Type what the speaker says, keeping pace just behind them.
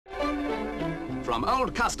From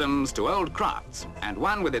old customs to old crafts, and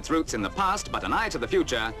one with its roots in the past but an eye to the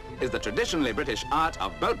future, is the traditionally British art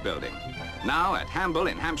of boat building. Now at Hamble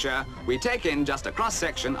in Hampshire, we take in just a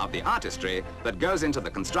cross-section of the artistry that goes into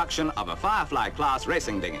the construction of a Firefly class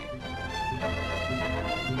racing dinghy.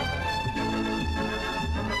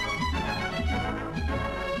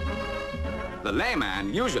 The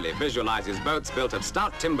layman usually visualizes boats built of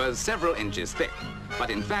stout timbers several inches thick. But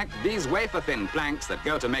in fact, these wafer-thin planks that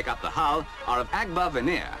go to make up the hull are of Agba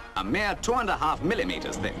veneer, a mere 2.5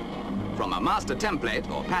 millimeters thick. From a master template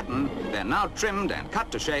or pattern, they're now trimmed and cut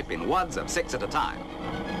to shape in wads of 6 at a time.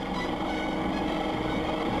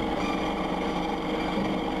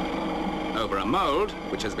 Over a mould,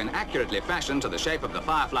 which has been accurately fashioned to the shape of the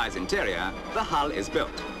Firefly's interior, the hull is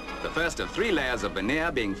built. The first of 3 layers of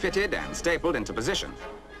veneer being fitted and stapled into position.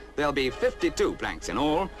 There'll be 52 planks in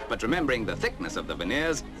all, but remembering the thickness of the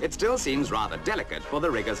veneers, it still seems rather delicate for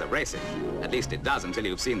the rigours of racing. At least it does until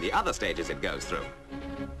you've seen the other stages it goes through.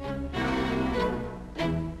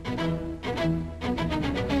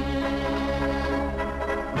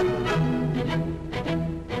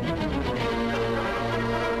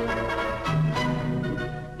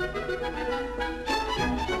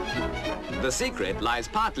 The secret lies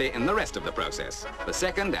partly in the rest of the process, the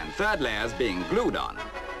second and third layers being glued on.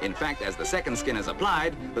 In fact, as the second skin is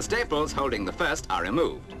applied, the staples holding the first are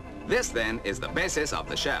removed. This, then, is the basis of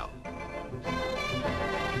the shell.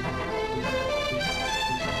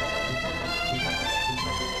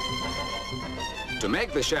 To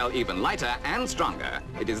make the shell even lighter and stronger,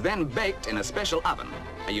 it is then baked in a special oven,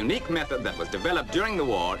 a unique method that was developed during the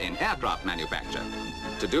war in aircraft manufacture.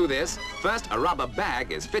 To do this, first a rubber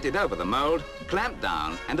bag is fitted over the mould, clamped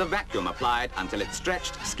down, and a vacuum applied until it's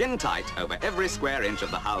stretched skin tight over every square inch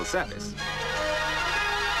of the hull surface.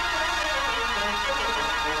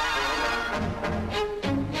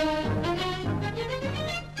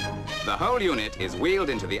 The whole unit is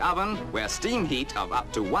wheeled into the oven, where steam heat of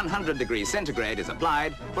up to 100 degrees centigrade is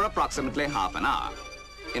applied for approximately half an hour.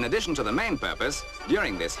 In addition to the main purpose,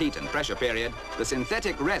 during this heat and pressure period, the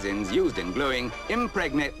synthetic resins used in gluing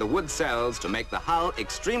impregnate the wood cells to make the hull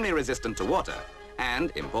extremely resistant to water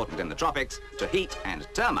and, important in the tropics, to heat and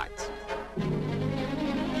termites.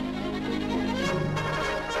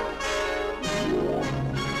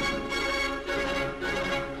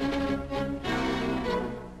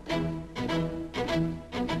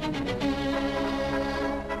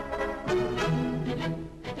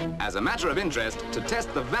 As a matter of interest, to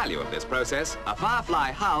test the value of this process, a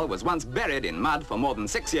Firefly hull was once buried in mud for more than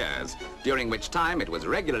 6 years, during which time it was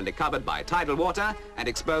regularly covered by tidal water and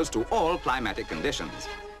exposed to all climatic conditions.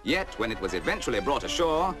 Yet, when it was eventually brought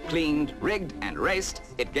ashore, cleaned, rigged and raced,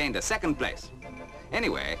 it gained a second place.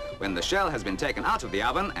 Anyway, when the shell has been taken out of the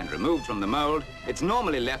oven and removed from the mould, it's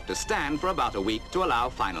normally left to stand for about a week to allow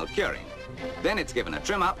final curing. Then it's given a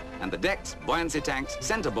trim-up and the decks, buoyancy tanks,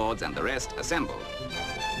 centerboards and the rest assembled.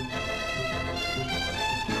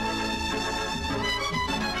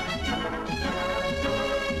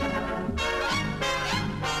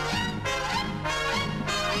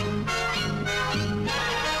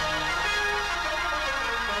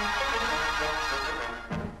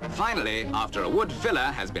 Finally, after a wood filler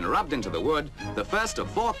has been rubbed into the wood, the first of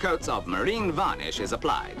 4 coats of marine varnish is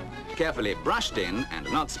applied. Carefully brushed in and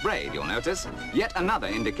not sprayed, you'll notice, yet another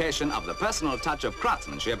indication of the personal touch of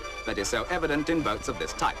craftsmanship that is so evident in boats of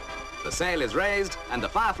this type. The sail is raised and the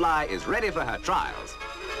Firefly is ready for her trials.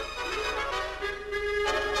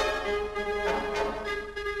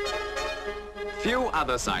 Few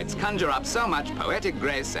other sights conjure up so much poetic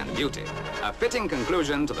grace and beauty. A fitting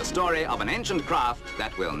conclusion to the story of an ancient craft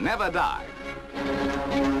that will never die.